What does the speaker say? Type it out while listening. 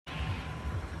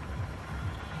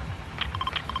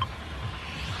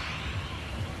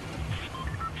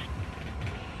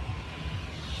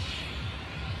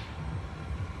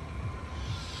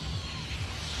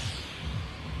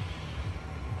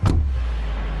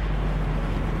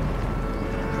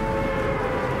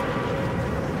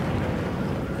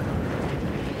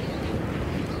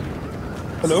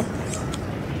Hello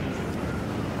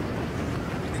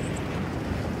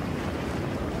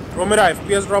bro, मेरा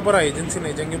FPS dropper है, agency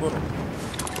नहीं जाएंगे ब्रो।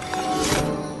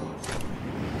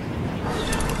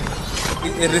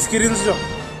 रिस्की रील्स जो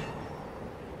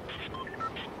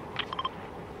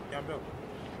यहाँ पे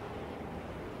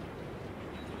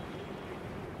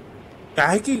क्या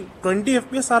है कि 20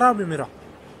 FPS आ रहा अभी मेरा।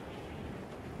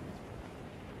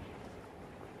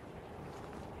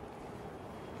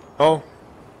 ओ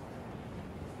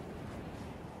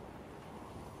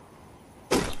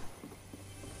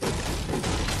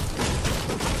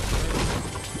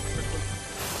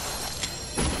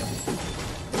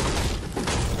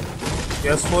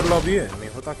PS4 लॉबी है, नहीं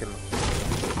होता खेलना।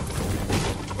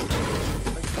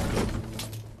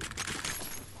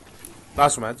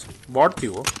 लास्ट मैच बॉट थी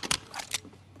वो।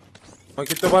 मैं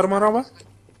कितने बार मारा बा?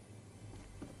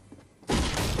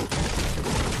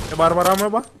 कितने बार मारा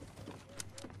मैं बा?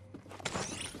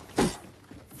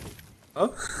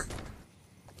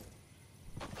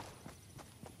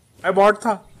 बॉट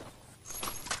था।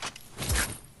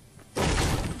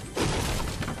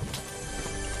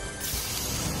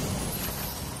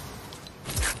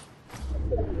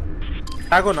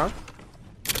 टैग हो ना?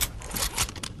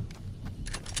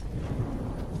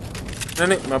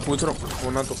 नहीं मैं पूछ रहा हूँ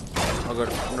होना तो, अगर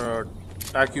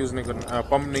टैग यूज नहीं करना,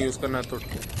 पंप नहीं यूज करना है तो।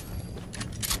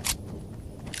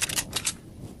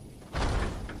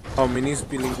 हाँ मिनी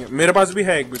स्पीलिंग मेरे पास भी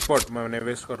है एक बिग पॉट, मैंने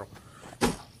वेस्ट कर रहा हूँ।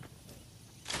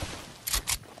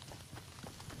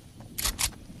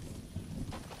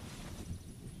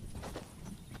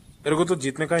 मेरे को तो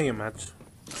जीतने का ही है match.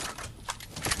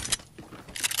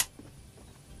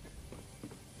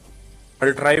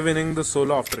 I'll try winning the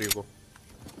solo after you go.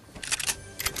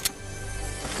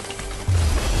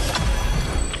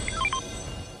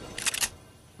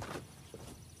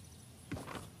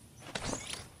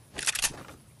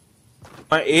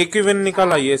 मैं एक ही विन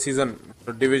निकाला ये सीजन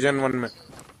डिवीजन 1 में,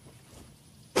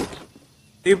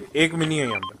 सिर्फ एक मिनी है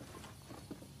यहाँ पे।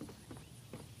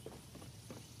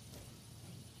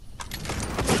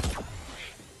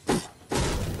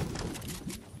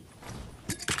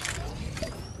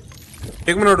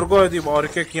 एक मिनट रुको अदीब, और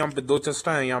क्या कि यहाँ पे 2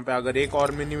 चेस्टा है, यहाँ पे अगर एक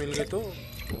और मिनी मिल गए तो।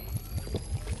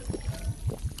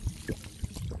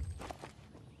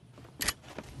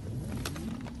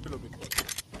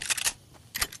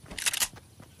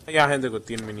 यहाँ है देखो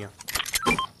 3 मिनिया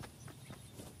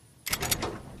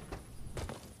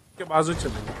के बाजू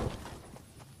चलेंगे।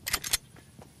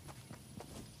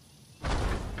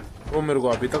 वो मेरे को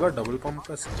अभी तक डबल पंप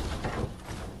का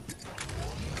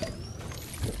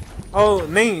ओ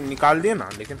नहीं निकाल दिया ना,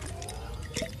 लेकिन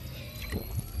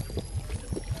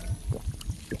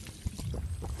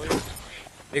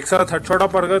एक साथ हेडशॉट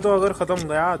पड़ गए तो अगर खत्म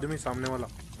गया आदमी सामने वाला।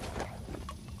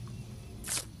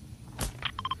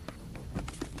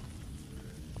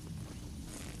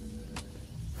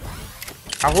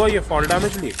 क्या हुआ, ये फॉल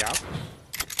डैमेज लिए क्या आप?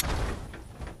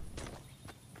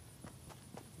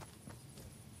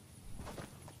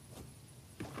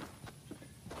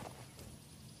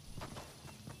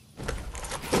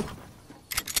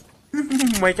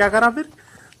 मैं क्या करा फिर?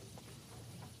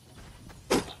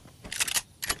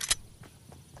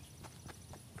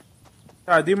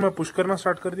 आदि मैं पुश करना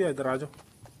स्टार्ट कर दिया, इधर आ जाओ।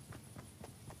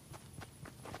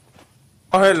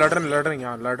 है लड़ रहे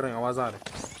यहाँ लड़ रहे हैं, आवाज आ रही।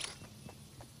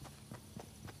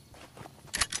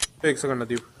 एक सेकंड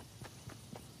अदीब,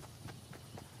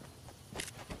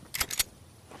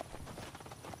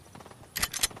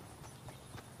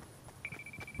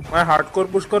 मैं हार्डकोर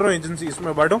पुश कर रहा हूँ एजेंसी,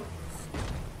 इसमें बैठो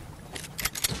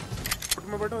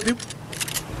बैठो अदीब।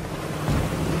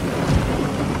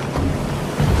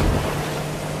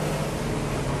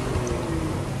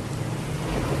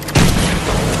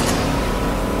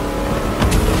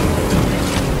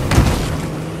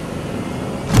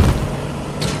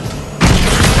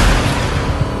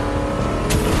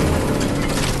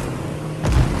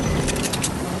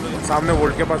 सामने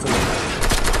वोल्ट के पास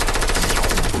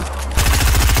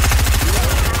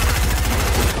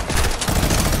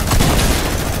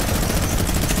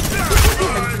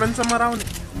मरा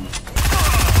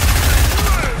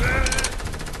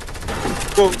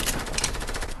तो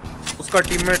उसका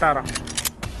टीममेट आ रहा।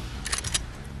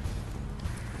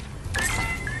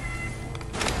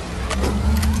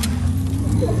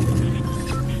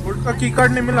 वोल्ट का की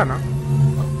कार्ड नहीं मिला ना?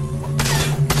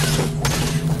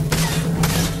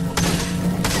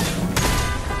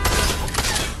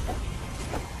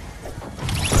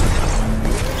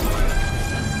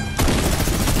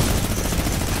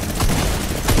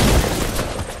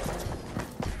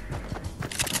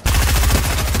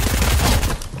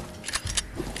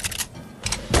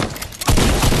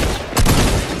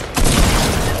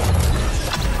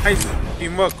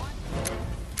 Team work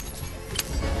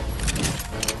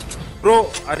bro.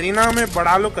 अरीना में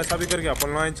बढ़ा लो कैसा भी करके अपन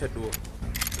लोग छड्डू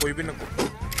कोई भी ना को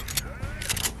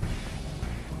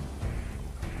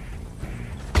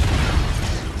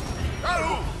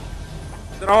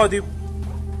आओ दीप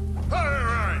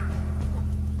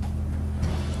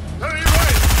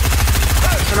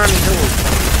इतना नहीं है वो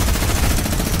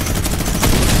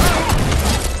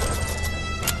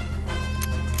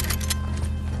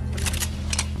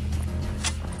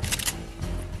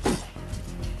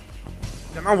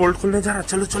जना वोल्ट खुलने जा रहा है।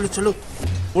 चलो चलो चलो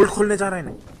वोल्ट खुलने जा रहा है।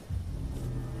 नहीं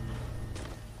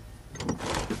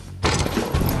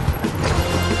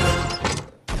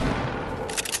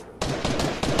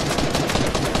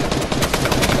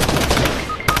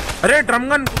अरे ड्रम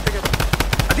गन कुत्ते के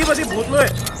अदीब अदीब बहुत लो है।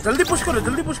 जल्दी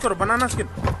पुश करो बनाना स्किन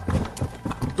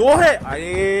 2 है।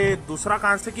 अरे दूसरा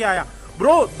कहां से क्या आया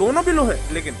ब्रो? दोनों भी लो है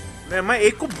लेकिन मैं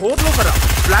एक को बहुत लो करा।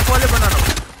 ब्लैक वाले बनाना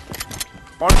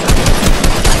और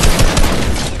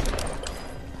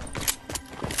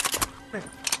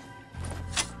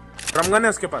ड्रम गन है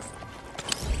उसके पास।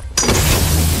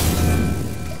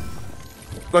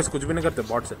 कुछ भी नहीं करते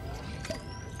बॉट से।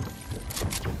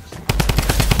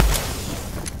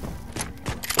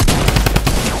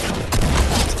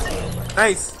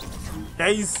 नाइस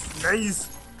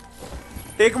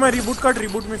टेक माय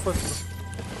रिबूट में फर्स्ट।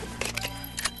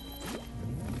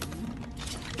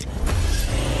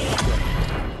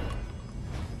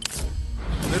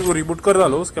 मेरे को रिबूट कर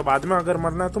डालो उसके बाद में अगर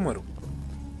मरना है तो मरो।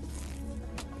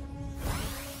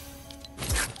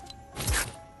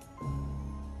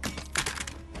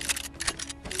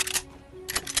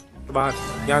 बाहर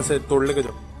यहाँ से तोड़ लेके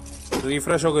जाओ।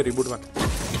 रिफ्रेश हो गए रिबूट में।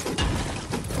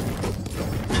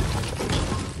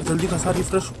 जल्दी का सारा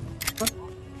रिफ्रेश हो।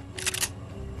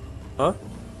 हाँ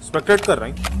स्पेक्टेट कर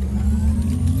रही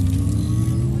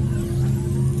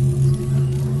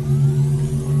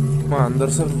मैं अंदर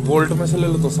से वोल्ट में से ले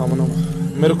लो तो सामान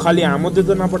मेरे को खाली एमो दे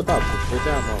देना पड़ता आपको।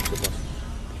 होता है एमो आपके पास?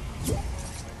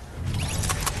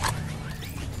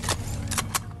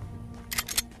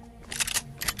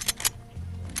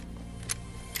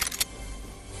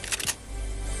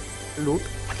 लूट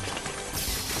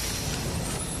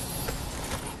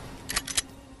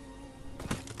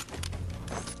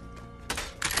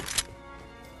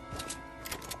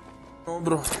नो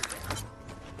ब्रो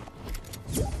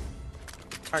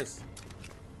नाइस।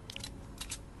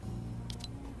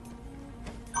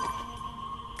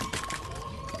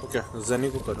 ओके जनी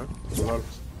को कर रहा हूँ।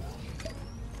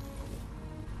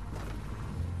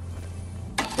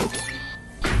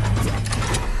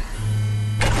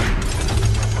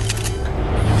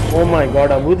 Oh my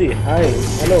God, Abudi! Hi,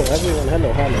 hello everyone, hello.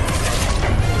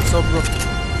 What's up, bro?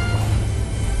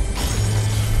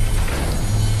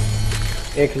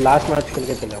 एक लास्ट मैच खेल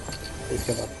के चले आओ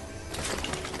इसके बाद।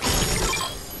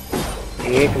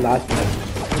 एक लास्ट मैच।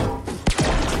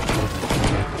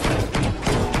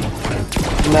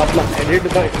 मैं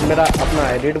अपना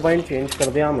एडिट बाइंड चेंज कर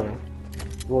दिया। मैं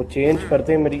वो चेंज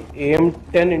करते मेरी एम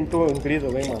 10 इंटू इंक्रीज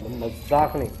हो गई। मालूम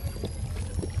मजाक नहीं।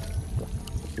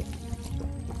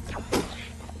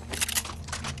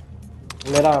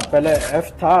 मेरा पहले F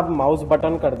था, अब माउस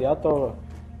बटन कर दिया तो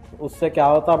उससे क्या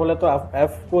होता बोले तो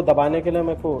F को दबाने के लिए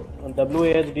मेरे को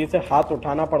WASD से हाथ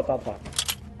उठाना पड़ता था।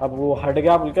 अब वो हट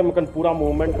गया बोल के मैं पूरा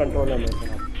मूवमेंट कंट्रोल है मेरे,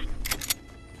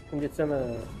 जिससे मैं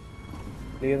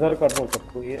लेजर कर रहा हूँ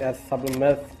सबको। ये सब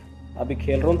मैं अभी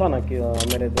खेल रहा था ना कि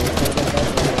मेरे दोस्तों के साथ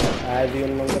आज ही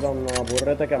उन लोगों के साथ बोल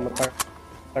रहे थे कि मैं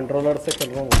कंट्रोलर से खेल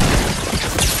रहा हूँ।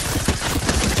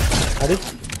 अरे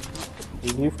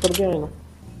लीव कर दिया है ना।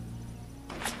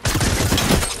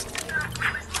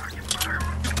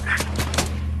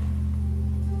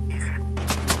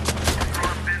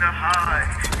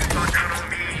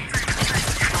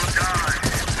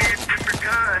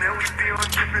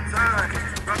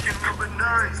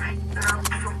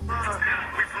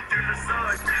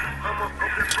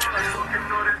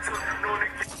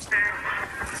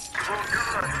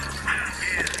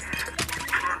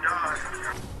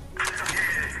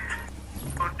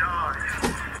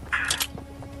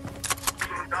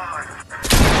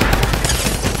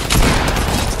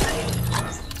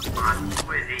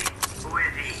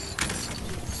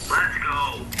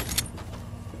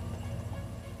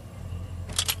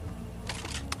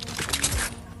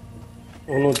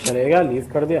 उन्होंने चलेगा लीव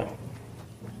कर दिया।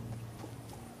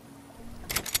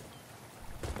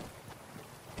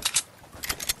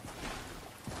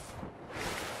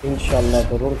 इंशाल्लाह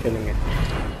जरूर खेलेंगे।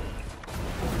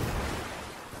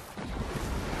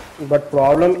 बट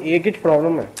प्रॉब्लम एक ही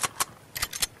प्रॉब्लम है,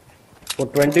 वो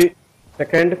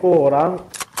 22 को हो रहा,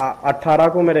 18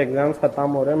 को मेरे एग्जाम्स खत्म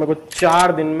हो रहे हैं। मेरे को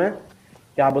 4 दिन में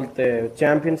क्या बोलते हैं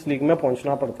चैंपियंस लीग में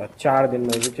पहुंचना पड़ता है 4 दिन में,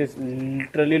 which is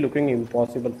literally looking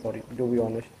impossible for you to be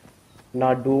honest.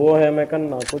 ना डुओ है मैं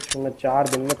ना कुछ, मैं 4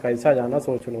 दिन में कैसा जाना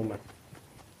सोच लूँ मैं।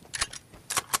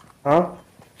 हाँ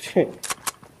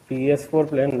PS4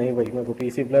 प्लेयर नहीं भाई, मेरे को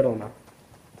PC प्लेयर होना।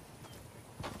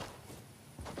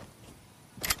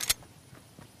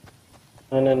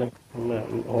 नहीं नहीं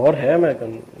नहीं और है मैं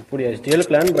पूरी HDL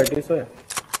क्लैन बैठी से,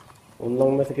 उन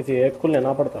लोगों में से किसी एक को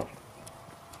लेना पड़ता।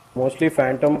 मोस्टली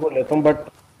फैंटम को लेता हूँ, बट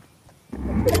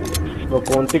वो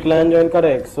कौन सी क्लैन ज्वाइन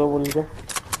करे 100 बोल के।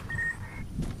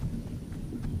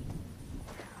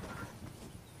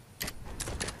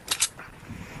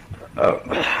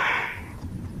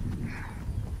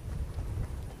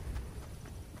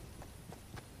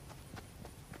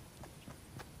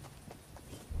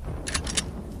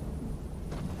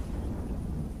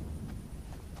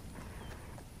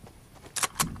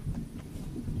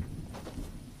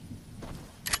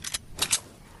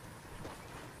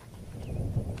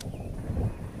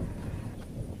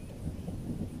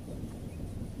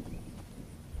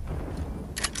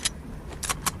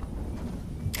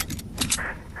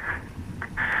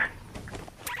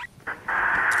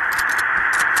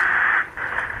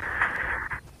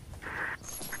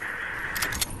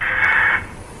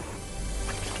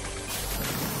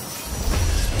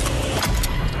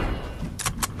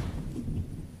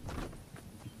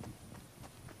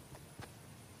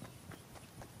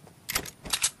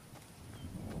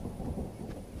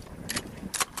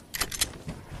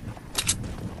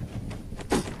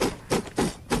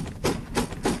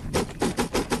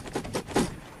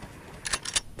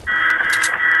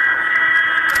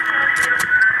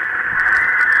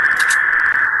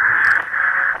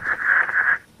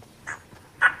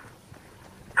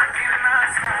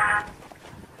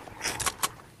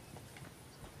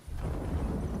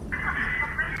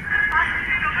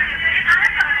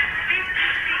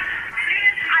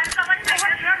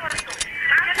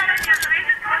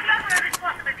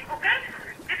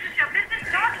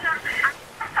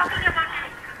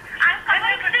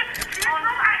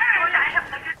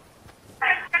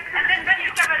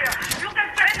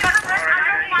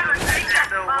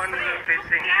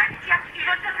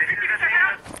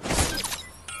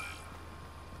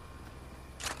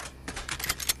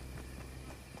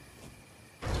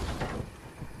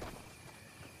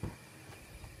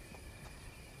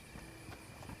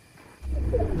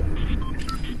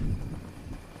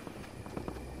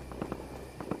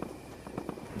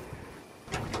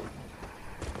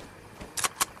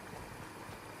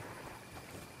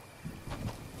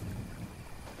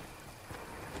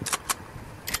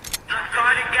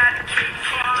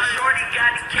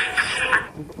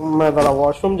 मैं ज़रा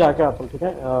वॉशरूम जाके आता हूँ, ठीक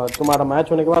है? तुम्हारा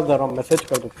मैच होने के बाद ज़रा मैसेज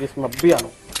कर दो प्लीज़, मैं अब भी आ रहा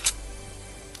हूँ।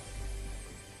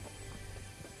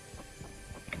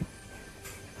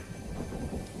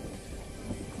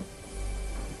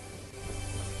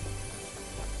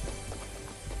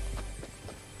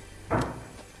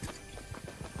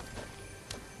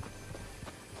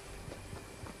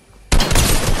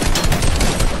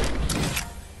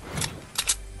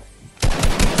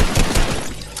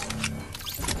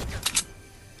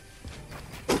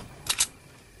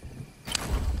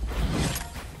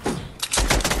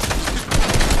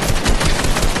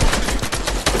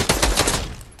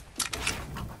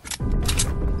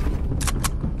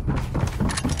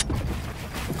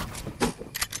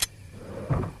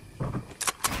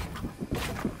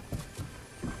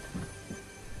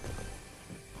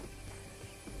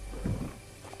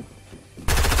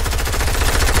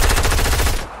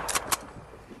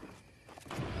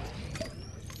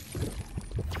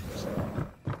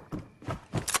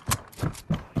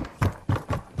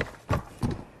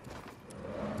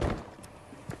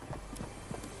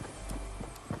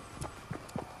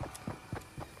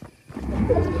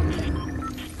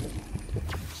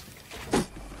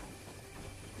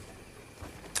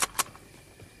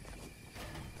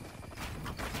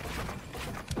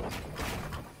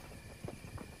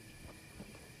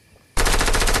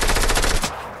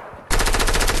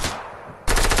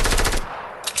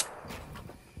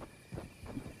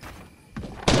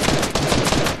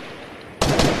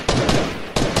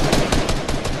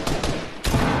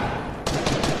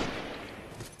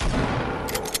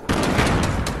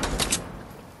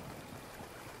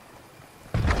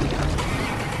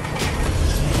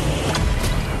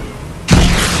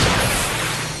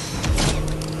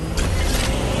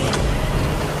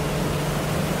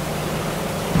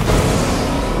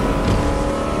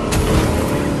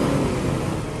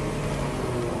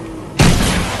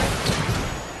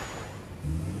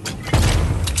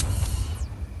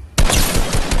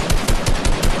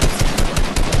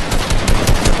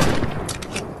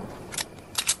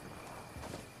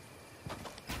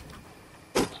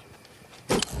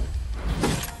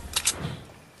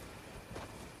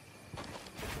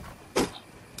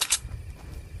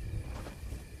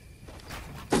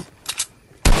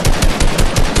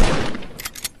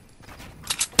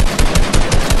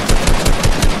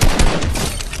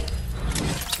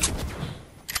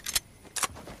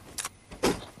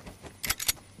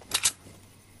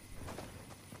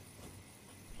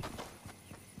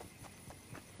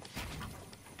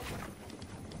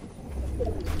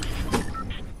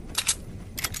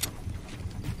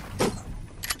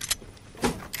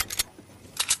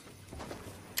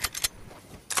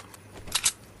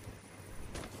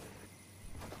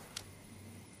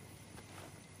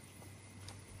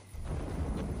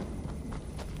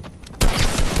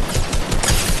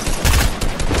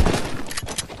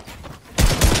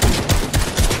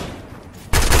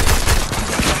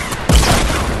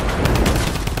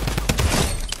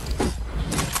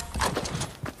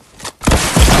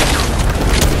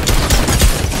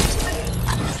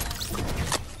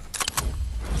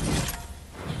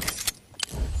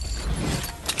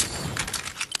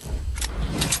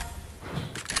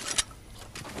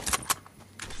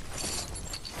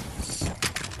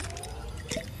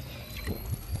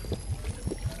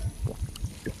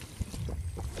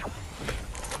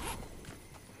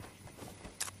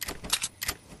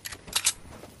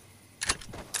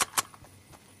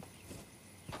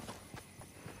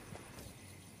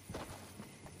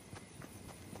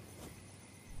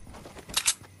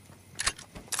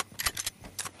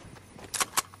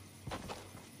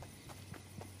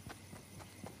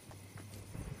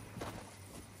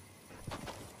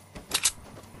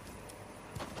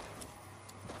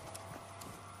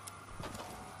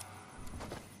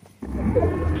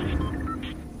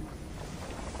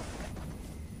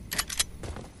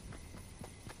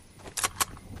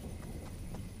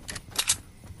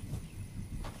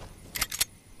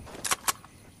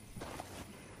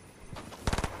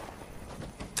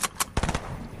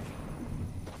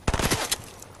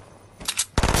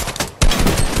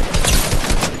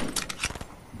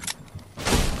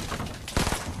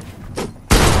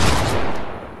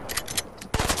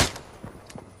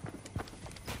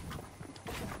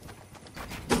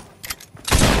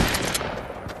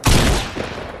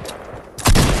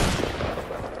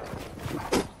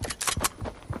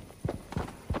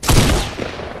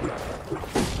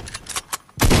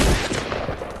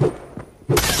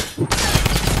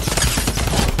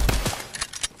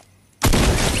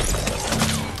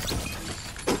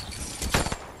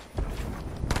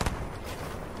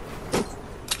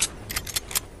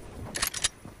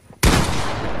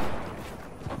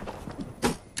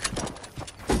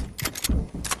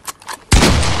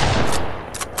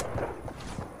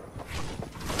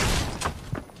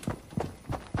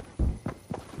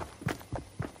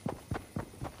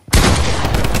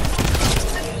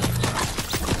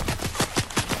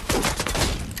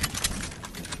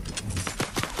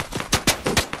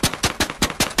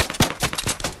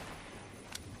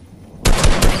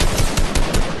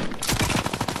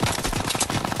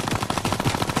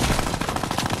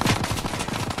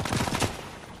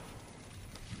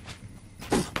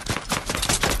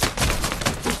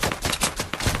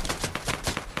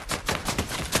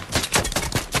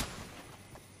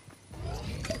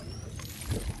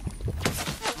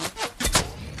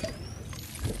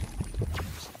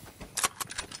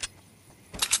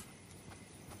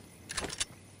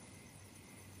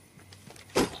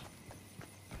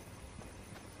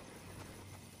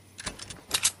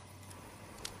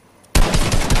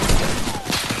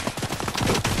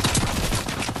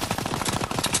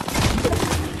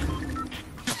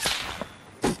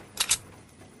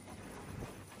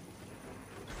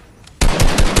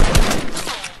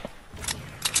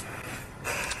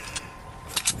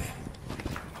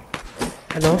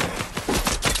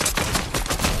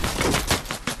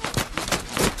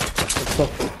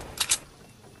 सब।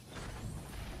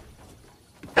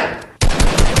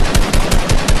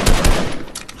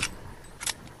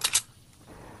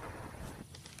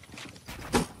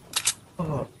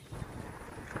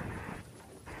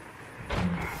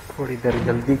 थोड़ी देर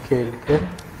जल्दी खेल के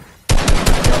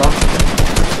जरा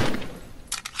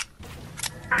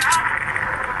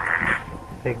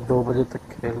 1-2 बजे तक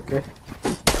खेल के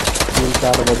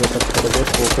 3-4 बजे तक खेल के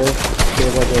सो के 6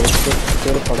 बजे उठ के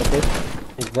फिर पढ़ के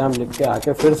एग्ज़ाम लिख के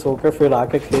आके फिर सो के फिर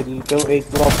आके खेल के एक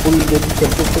पूरा फुल दिन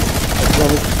खेल के फिर एग्ज़ाम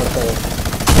पढ़ता है।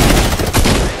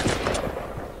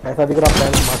 ऐसा दिख रहा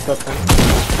प्लान मास्टर प्लान।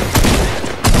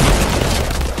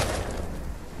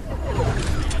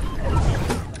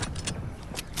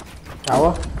 क्या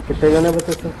हुआ? कितने जने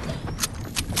बचे थे?